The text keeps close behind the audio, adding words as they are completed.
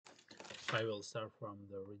I will start from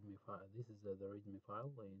the README file. This is the README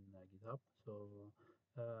file in GitHub. So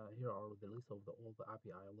here are the list of all the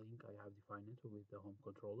API link I have defined with the home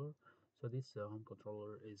controller. So this home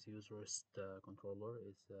controller is use REST controller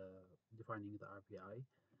is defining the API,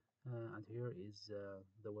 and here is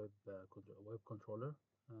the web controller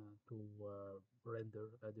to render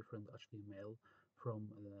a different HTML from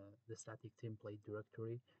the static template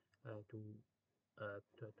directory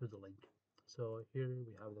to the link. So here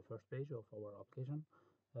we have the first page of our application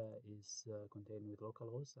is contained with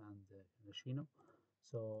localhost and Chino.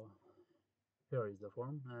 So here is the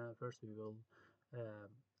form. First we will uh,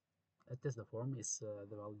 test the form is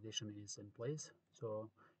the validation is in place. So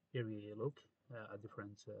here we look at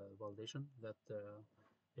different validation that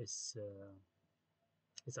is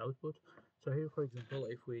output. So here, for example,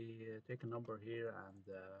 if we take a number here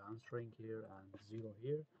and answering here and zero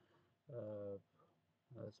here, uh,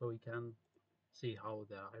 so we can see how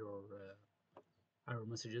the error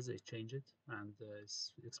messages is changed and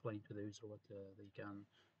explain to the user what they can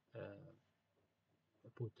uh,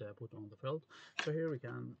 put on the field. So here we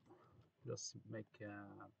can just make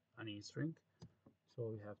any string. So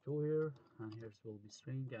we have two here, and here will be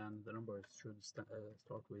string, and the numbers should start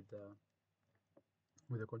with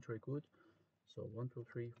a contrary code. So 1, 2,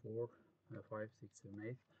 3, 4, 5, 6, 7,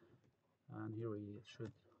 8, and here we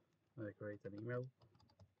should create an email.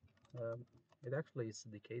 It actually is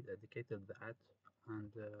dedicated that,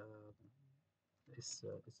 and it's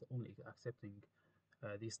only accepting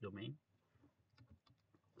this domain.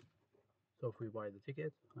 So if we buy the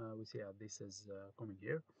ticket, we see that this is coming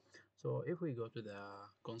here. So if we go to the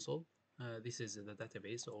console, this is the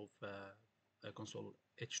database of the console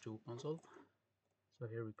H2 console. So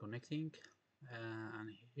here we're connecting, and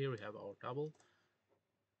here we have our table.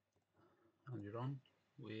 And we run.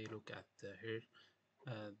 We look at here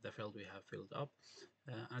the field we have filled up,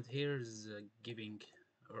 and here is giving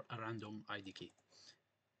a random ID key.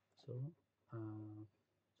 So,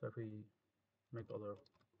 so if we make other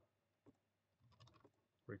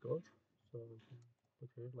record, so we can put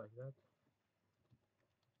here like that.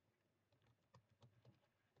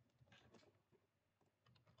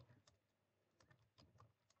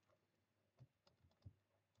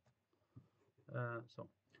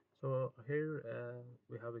 So here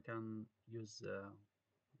we can use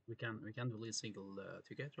we can delete single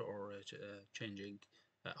ticket or changing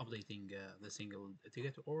updating the single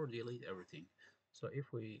ticket or delete everything. So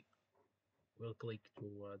if we will click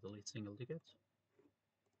to delete single ticket,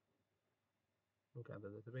 look at the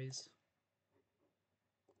database,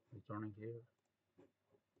 returning here,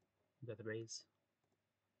 database,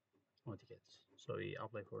 no tickets. So we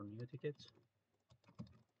apply for new tickets.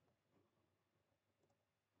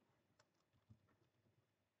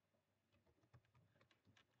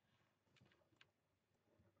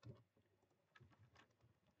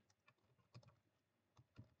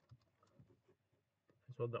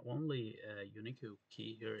 So the only unique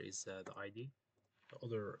key here is the ID. The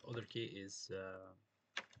other key is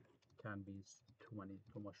can be too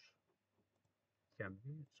much can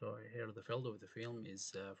be. So here the field of the film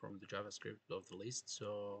is from the JavaScript of the list.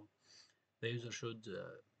 So the user should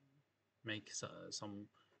make some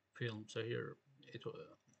film. So here it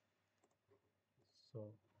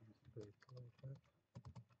so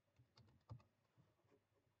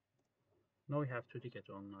now we have two tickets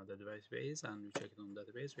on the device base, and we check it on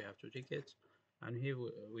database. We have two tickets, and here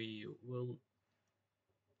we will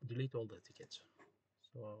delete all the tickets.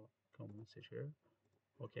 So come message here,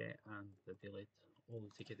 okay, and the delete all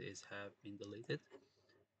the ticket is have been deleted.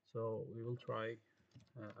 So we will try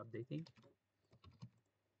updating.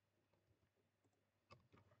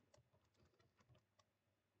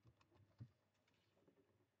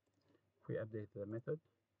 If we update the method,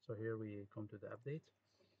 so here we come to the update,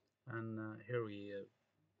 and here we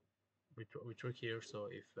check here. So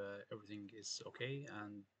if everything is okay,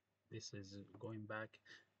 and this is going back,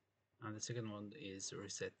 and the second one is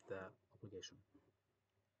reset the application.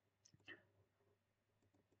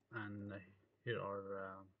 And here are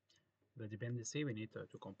the dependency we need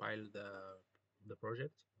to compile the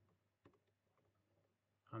project,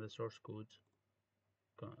 and the source code.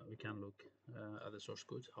 We can look at the source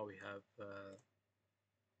code how we have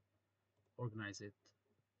organized it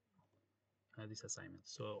this assignment.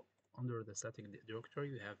 So under the static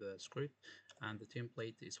directory we have the script, and the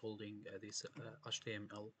template is holding this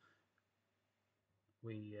HTML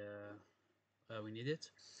we need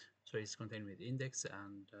it. So it's contained with index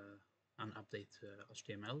and update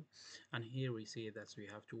HTML. And here we see that we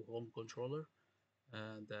have two home controller.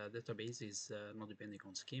 The database is not depending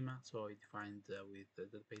on schema, so it defined with the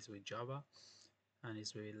database with Java, and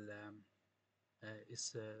it will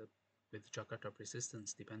is with Jakarta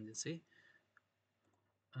persistence dependency.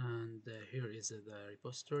 And here is the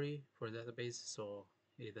repository for database. So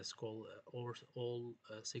it is called all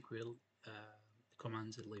SQL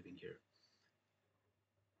commands living here,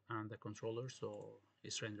 and the controller so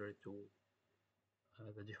is rendered to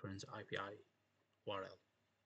the different API URL.